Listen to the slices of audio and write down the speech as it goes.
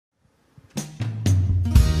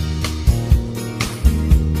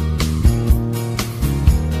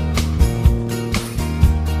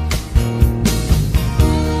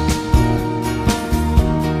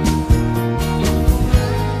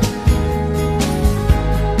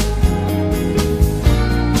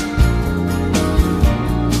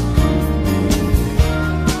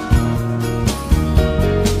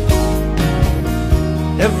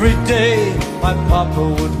Every day my papa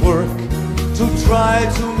would work to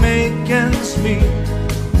try to make ends meet,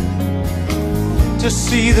 to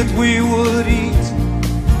see that we would eat,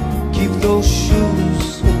 keep those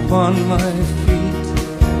shoes upon my feet.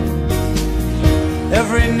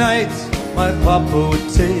 Every night my papa would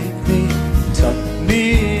take me, tuck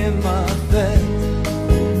me in my bed,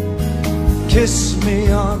 kiss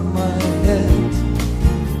me on my head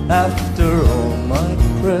after all my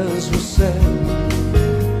prayers were said.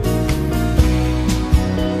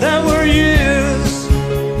 There were years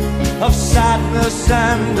of sadness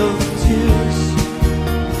and of tears.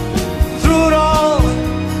 Through it all,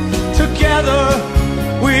 together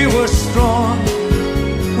we were strong,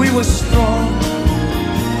 we were strong.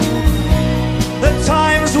 The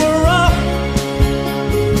times were rough,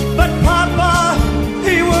 but Papa,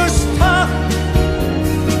 he was tough.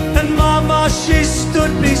 And Mama, she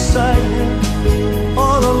stood beside him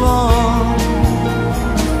all along.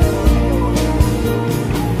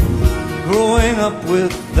 Growing up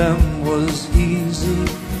with them was easy,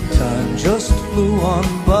 time just flew on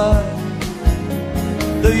by.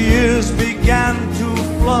 The years began to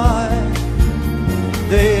fly,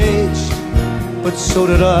 they aged, but so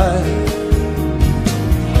did I.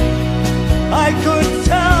 I could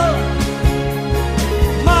tell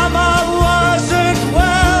Mama wasn't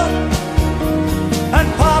well, and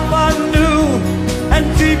Papa knew, and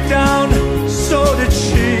deep down so did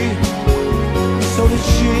she, so did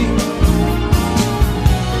she.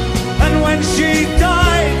 And when she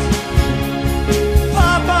died,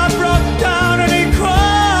 Papa broke down and he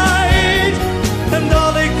cried, and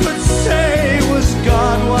all he could say was,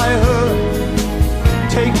 God, why her?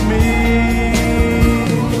 Take me.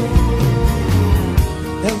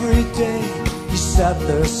 Every day he sat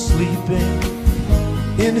there sleeping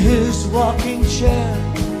in his rocking chair.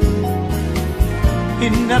 He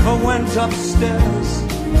never went upstairs,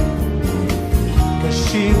 'cause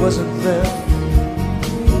she wasn't there.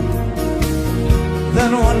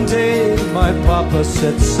 Then one day my papa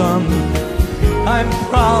said, son, I'm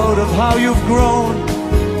proud of how you've grown.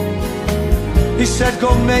 He said,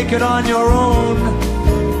 go make it on your own,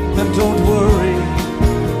 and don't worry,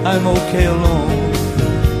 I'm okay alone.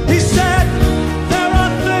 He said, there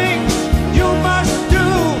are things you must do,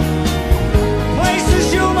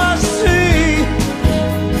 places you must see.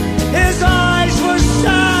 His eyes were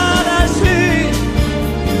sad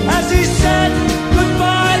as he said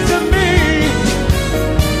goodbye to me.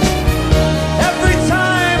 Every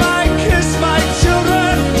time I kiss my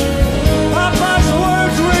children, Papa's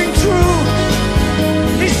words ring true.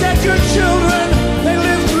 He said, your children, they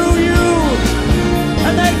live through you,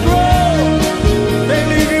 and they grow, they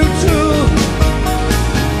leave you too.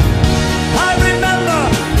 I remember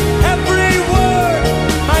every word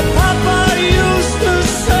my Papa used to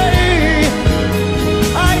say.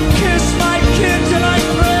 I kiss my kids and I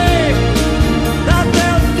pray that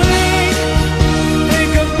they'll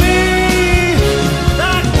think of me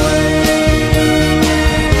that way.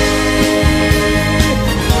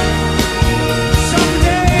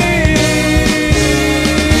 Someday.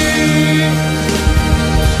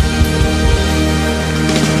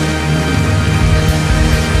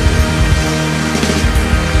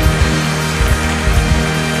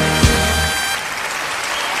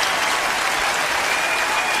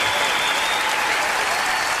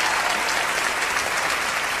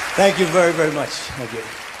 Thank you very, very much. Thank you.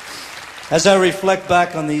 As I reflect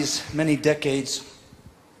back on these many decades,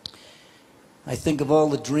 I think of all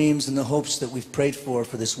the dreams and the hopes that we've prayed for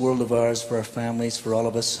this world of ours, for our families, for all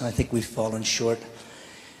of us. I think we've fallen short.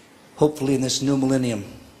 Hopefully in this new millennium,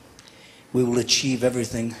 we will achieve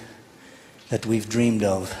everything that we've dreamed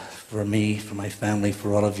of, for me, for my family,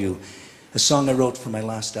 for all of you. A song I wrote for my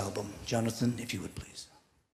last album. Jonathan, if you would please.